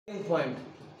Point.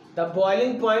 The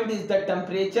boiling point is the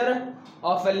temperature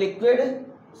of a liquid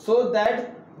so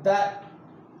that the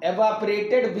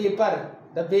evaporated vapor,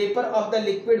 the vapor of the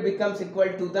liquid becomes equal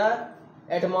to the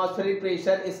atmospheric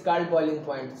pressure is called boiling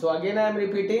point. So again I am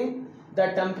repeating, the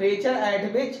temperature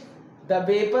at which the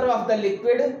vapor of the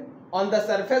liquid on the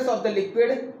surface of the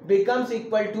liquid becomes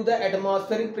equal to the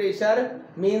atmospheric pressure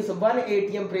means 1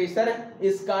 atm pressure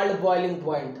is called boiling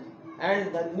point.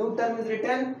 And the new term is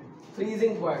written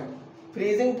freezing point.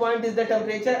 Freezing point is the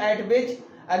temperature at which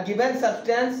a given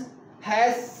substance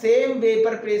has same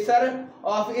vapor pressure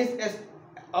of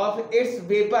its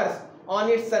vapors on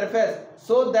its surface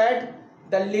so that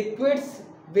the liquid's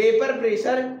vapor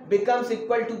pressure becomes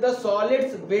equal to the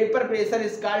solid's vapor pressure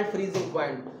is called freezing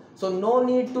point. So no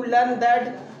need to learn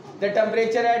that the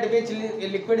temperature at which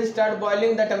liquid start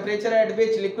boiling, the temperature at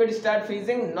which liquid start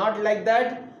freezing, not like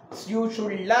that. You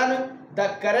should learn the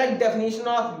correct definition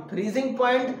of freezing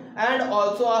point and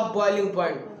also of boiling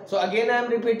point. So again I am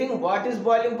repeating, what is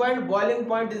boiling point? Boiling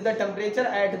point is the temperature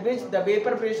at which the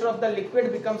vapor pressure of the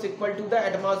liquid becomes equal to the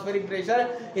atmospheric pressure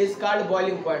is called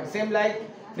boiling point. Same like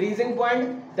freezing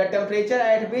point, the temperature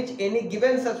at which any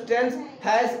given substance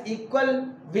has equal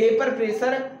vapor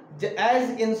pressure as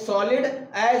in solid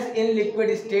as in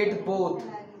liquid state both.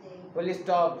 Well,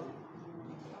 stop.